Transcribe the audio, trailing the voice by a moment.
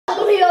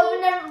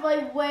up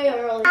like way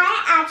early.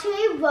 I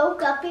actually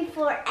woke up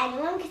before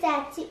anyone because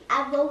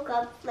I woke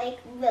up like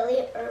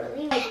really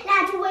early. And I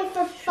had to wait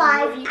for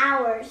 5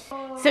 hours.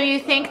 So you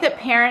think that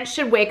parents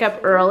should wake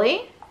up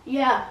early?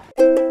 Yeah.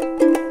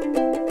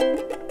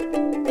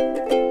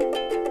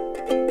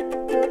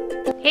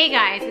 Hey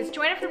guys, it's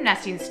Joanna from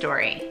Nesting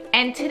Story,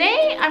 and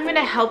today I'm going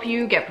to help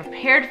you get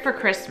prepared for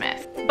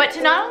Christmas, but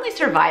to not only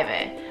survive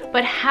it,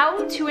 but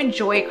how to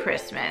enjoy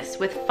Christmas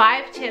with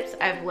 5 tips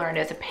I've learned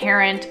as a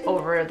parent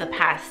over the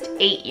past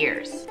 8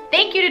 years.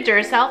 Thank you to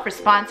Duracell for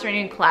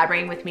sponsoring and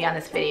collaborating with me on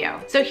this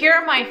video. So here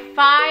are my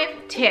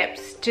 5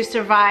 tips to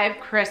survive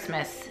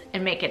Christmas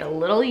and make it a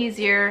little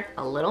easier,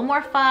 a little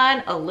more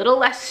fun, a little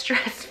less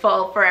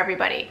stressful for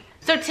everybody.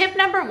 So tip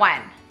number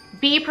 1,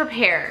 be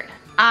prepared.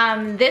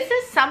 This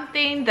is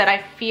something that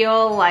I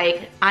feel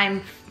like I'm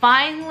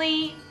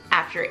finally,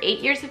 after 8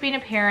 years of being a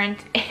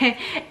parent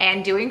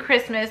and doing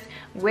Christmas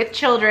with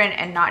children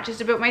and not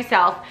just about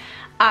myself,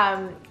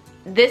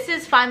 this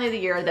is finally the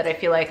year that I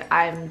feel like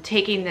I'm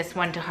taking this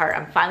one to heart.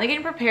 I'm finally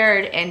getting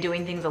prepared and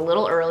doing things a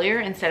little earlier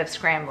instead of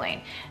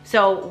scrambling.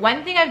 So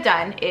one thing I've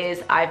done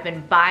is I've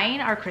been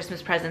buying our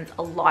Christmas presents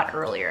a lot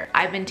earlier.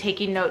 I've been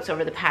taking notes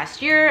over the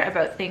past year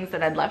about things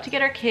that I'd love to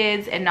get our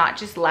kids and not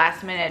just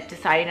last minute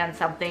deciding on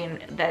something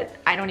that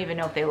I don't even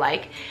know if they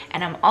like.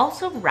 And I'm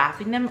also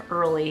wrapping them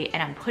early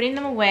and I'm putting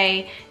them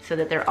away so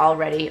that they're all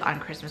ready on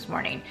Christmas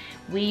morning.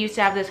 We used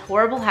to have this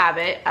horrible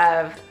habit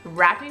of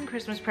wrapping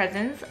Christmas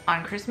presents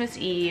on Christmas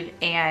Eve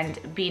and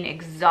being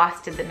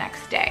exhausted the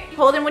next day.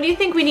 Holden, what do you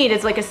think we need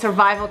as like a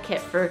survival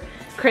kit for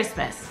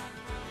Christmas?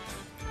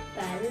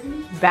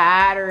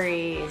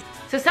 Batteries.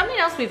 So something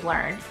else we've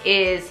learned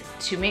is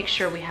to make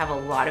sure we have a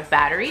lot of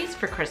batteries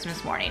for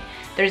Christmas morning.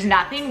 There's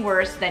nothing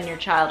worse than your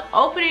child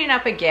opening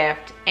up a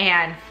gift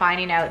and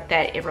finding out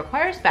that it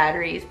requires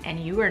batteries and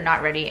you are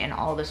not ready and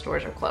all the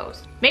stores are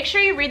closed. Make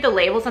sure you read the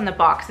labels on the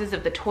boxes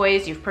of the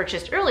toys you've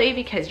purchased early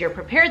because you're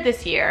prepared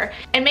this year,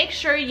 and make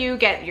sure you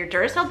get your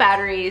Duracell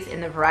batteries in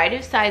the variety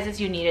of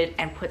sizes you needed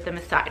and put them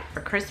aside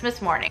for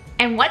Christmas morning.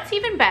 And what's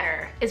even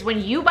better is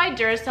when you buy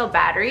Duracell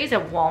batteries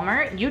at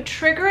Walmart, you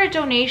trigger a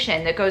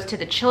donation that goes to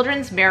the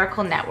Children's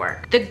Miracle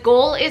Network. The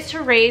goal is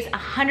to raise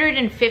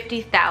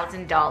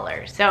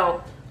 $150,000.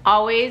 So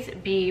always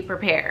be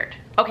prepared.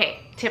 Okay,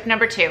 tip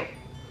number 2,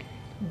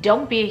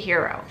 don't be a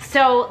hero.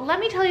 So let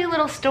me tell you a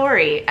little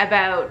story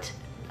about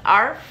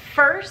our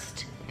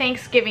first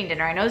Thanksgiving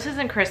dinner. I know this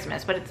isn't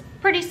Christmas, but it's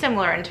pretty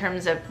similar in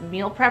terms of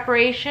meal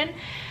preparation.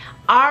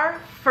 Our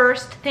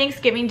first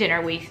Thanksgiving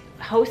dinner we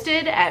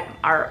hosted at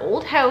our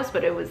old house,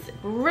 but it was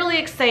really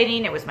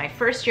exciting. It was my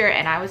first year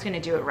and I was gonna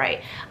do it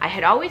right. I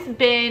had always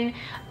been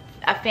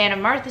a fan of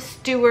Martha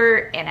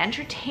Stewart and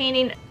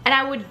entertaining, and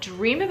I would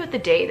dream about the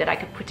day that I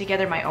could put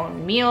together my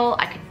own meal,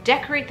 I could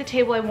decorate the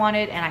table I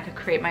wanted, and I could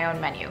create my own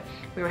menu.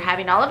 We were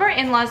having all of our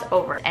in-laws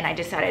over, and I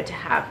decided to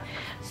have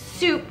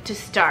soup to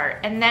start,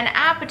 and then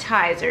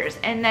appetizers,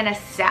 and then a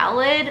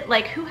salad.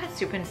 Like, who has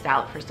soup and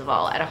salad, first of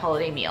all, at a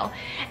holiday meal?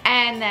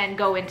 And then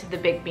go into the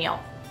big meal.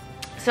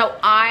 So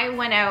I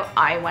went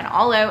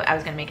all out. I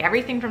was gonna make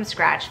everything from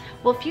scratch.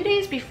 Well, a few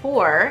days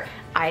before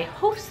I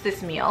host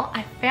this meal,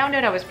 I found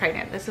out I was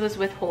pregnant. This was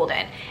with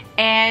Holden,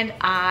 and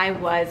I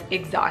was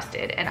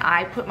exhausted, and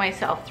I put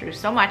myself through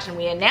so much, and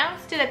we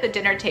announced it at the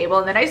dinner table,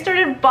 and then I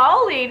started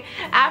bawling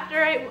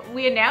after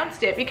we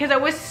announced it because I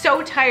was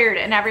so tired,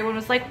 and everyone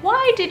was like,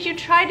 why did you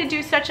try to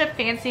do such a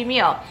fancy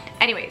meal?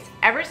 Anyways,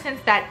 ever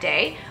since that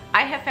day,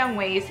 I have found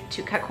ways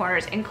to cut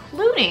corners,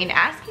 including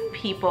asking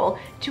people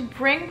to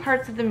bring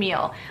parts of the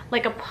meal,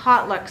 like a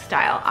potluck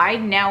style. I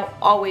now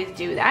always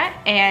do that,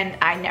 and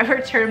I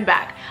never turn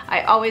back.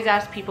 I always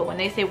ask people when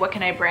they say, what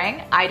can I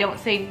bring? I don't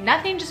say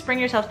nothing, just bring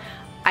yourselves.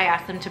 I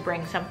ask them to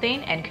bring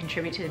something and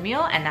contribute to the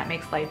meal, and that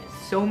makes life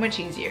so much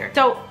easier.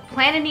 So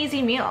plan an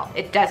easy meal.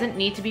 It doesn't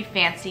need to be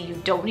fancy. You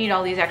don't need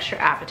all these extra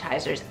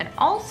appetizers. And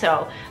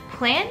also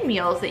plan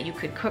meals that you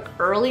could cook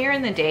earlier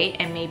in the day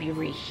and maybe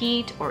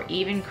reheat, or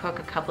even cook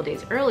a couple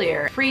days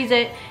earlier. Freeze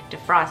it,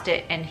 defrost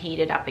it, and heat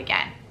it up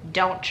again.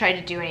 Don't try to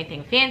do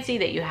anything fancy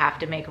that you have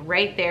to make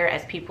right there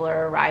as people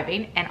are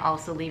arriving and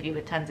also leave you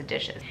with tons of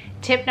dishes.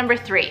 Tip number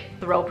 3,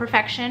 throw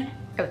perfection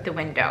out the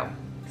window.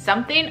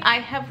 Something I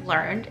have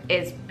learned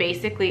is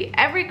basically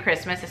every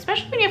Christmas,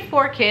 especially when you have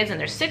 4 kids and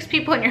there's 6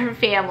 people in your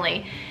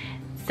family,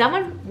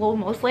 someone will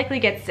most likely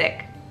get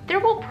sick. There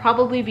will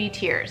probably be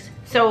tears.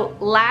 So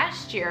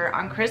last year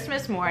on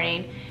Christmas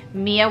morning,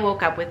 Mia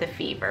woke up with a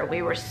fever.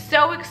 We were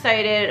so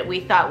excited.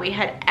 We thought we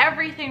had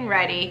everything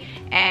ready,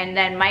 and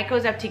then Mike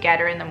goes up to get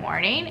her in the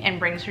morning and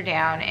brings her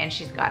down, and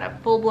she's got a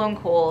full-blown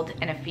cold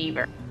and a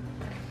fever.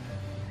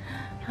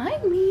 Hi,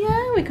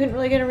 Mia. We couldn't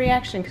really get a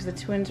reaction because the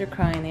twins are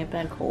crying. They have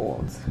bad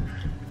colds.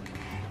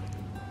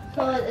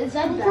 So is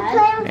that We bad? can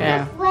play with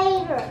Yeah. this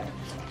later.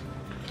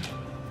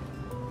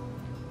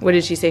 What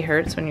did she say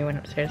hurts when you went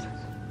upstairs?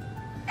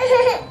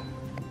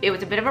 it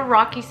was a bit of a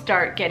rocky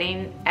start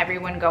getting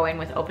everyone going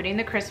with opening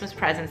the Christmas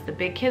presents. The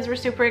big kids were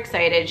super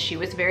excited. She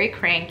was very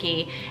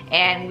cranky,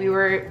 and we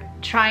were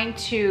trying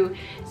to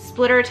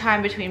split our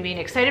time between being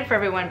excited for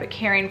everyone but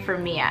caring for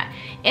Mia.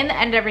 In the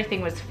end,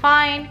 everything was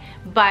fine,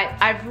 but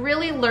I've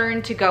really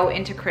learned to go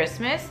into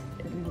Christmas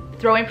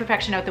throwing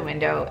perfection out the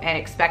window and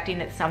expecting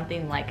that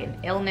something like an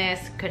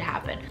illness could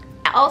happen.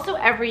 Also,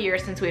 every year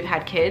since we've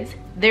had kids,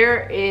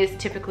 there is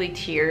typically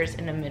tears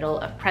in the middle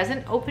of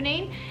present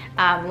opening.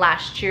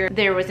 Last year,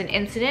 there was an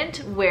incident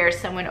where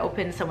someone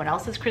opened someone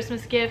else's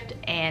Christmas gift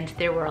and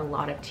there were a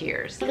lot of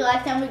tears. The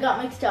last time we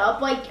got mixed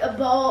up, like a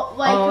bow,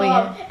 like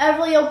yeah.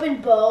 Everly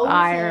opened bows.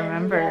 I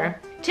remember.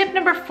 Tip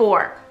number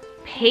 4,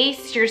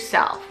 pace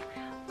yourself.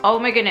 Oh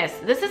my goodness,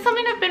 this is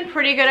something I've been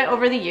pretty good at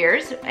over the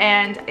years,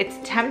 and it's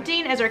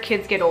tempting as our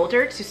kids get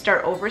older to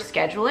start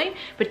overscheduling,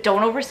 but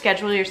don't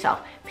overschedule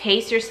yourself.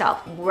 Pace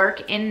yourself.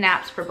 Work in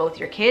naps for both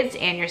your kids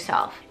and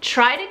yourself.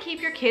 Try to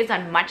keep your kids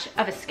on much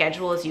of a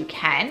schedule as you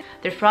can.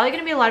 There's probably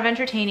gonna be a lot of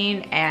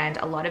entertaining and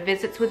a lot of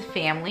visits with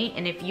family,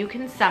 and if you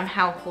can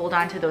somehow hold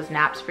on to those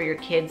naps for your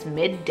kids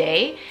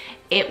midday,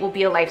 it will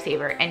be a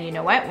lifesaver. And you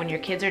know what? When your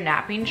kids are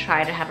napping,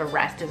 try to have a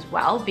rest as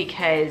well,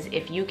 because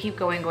if you keep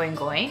going,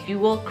 you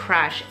will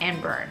crash and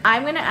burn.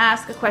 I'm gonna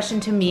ask a question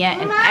to Mia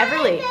and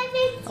Everly.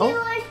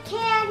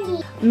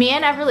 Candy. Mia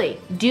and Everly,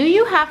 do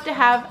you have to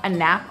have a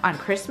nap on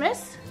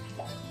Christmas?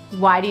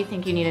 Why do you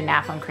think you need a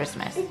nap on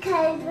Christmas?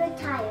 Because we're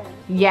tired.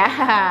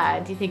 Yeah,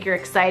 do you think you're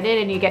excited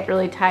and you get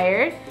really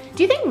tired?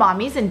 Do you think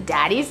mommies and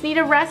daddies need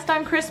a rest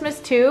on Christmas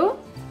too?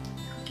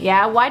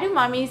 Yeah, why do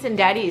mommies and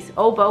daddies?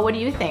 Oh, Bo, what do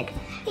you think?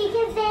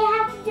 Because they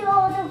have to do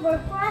all the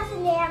work for us,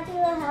 and they have to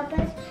help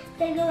us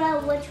figure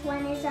out which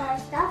one is our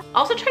stuff.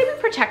 Also, try to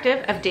be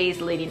protective of days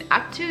leading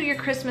up to your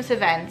Christmas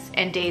events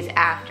and days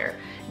after.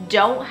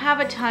 Don't have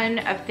a ton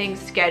of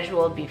things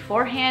scheduled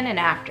beforehand and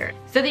after,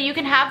 so that you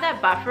can have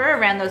that buffer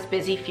around those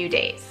busy few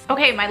days.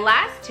 Okay, my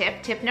last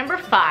tip, tip number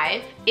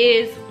 5,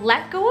 is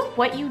let go of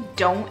what you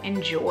don't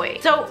enjoy.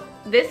 So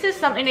this is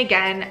something,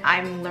 again,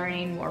 I'm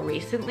learning more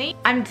recently.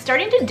 I'm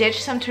starting to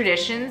ditch some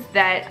traditions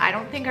that I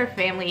don't think our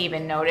family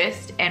even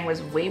noticed and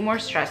was way more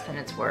stress than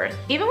it's worth.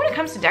 Even when it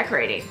comes to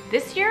decorating.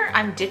 This year,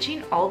 I'm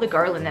ditching all the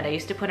garland that I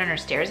used to put on our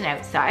stairs and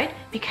outside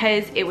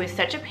because it was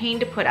such a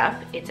pain to put up.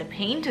 It's a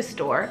pain to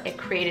store. It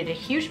created a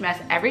huge mess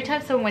every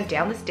time someone went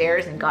down the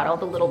stairs and got all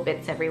the little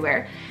bits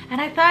everywhere.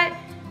 And I thought,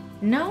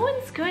 no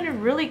one's going to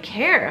really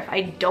care if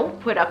I don't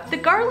put up the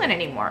garland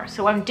anymore.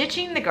 So I'm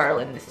ditching the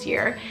garland this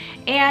year,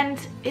 and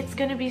it's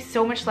going to be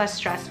so much less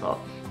stressful.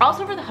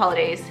 Also, for the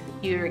holidays,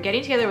 you're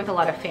getting together with a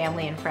lot of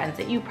family and friends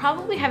that you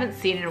probably haven't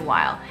seen in a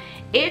while.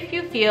 If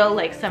you feel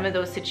like some of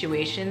those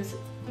situations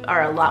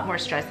are a lot more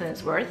stress than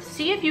it's worth,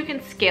 see if you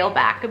can scale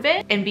back a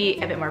bit and be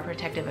a bit more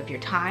protective of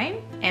your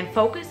time and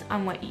focus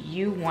on what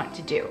you want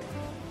to do.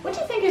 What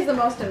do you think is the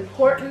most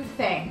important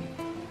thing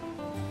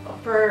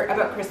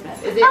about Christmas?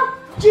 Is it No.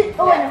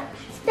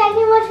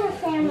 Spending with your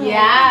family.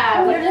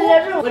 Yeah.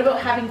 What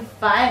about having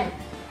fun?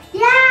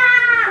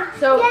 Yeah.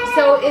 So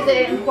is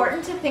it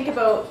important to think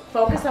about,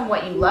 focus on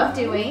what you love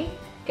doing,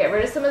 get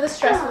rid of some of the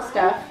stressful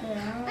stuff,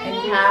 and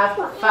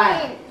have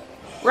fun?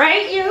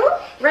 Right, you?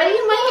 Right,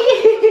 you,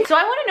 Mikey? So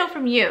I want to know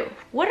from you,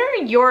 what are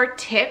your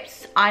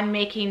tips on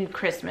making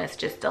Christmas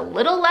just a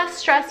little less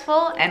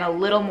stressful and a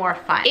little more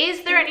fun?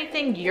 Is there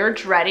anything you're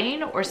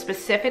dreading or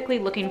specifically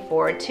looking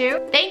forward to?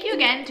 Thank you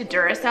again to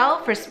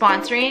Duracell for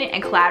sponsoring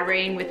and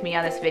collaborating with me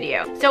on this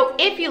video. So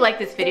if you like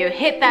this video,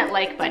 hit that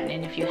like button,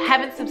 and if you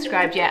haven't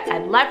subscribed yet,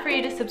 I'd love for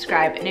you to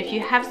subscribe, and if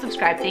you have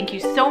subscribed, thank you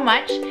so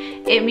much.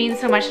 It means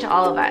so much to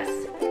all of us.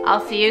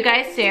 I'll see you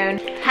guys soon.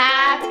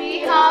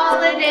 Happy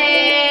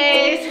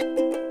holidays!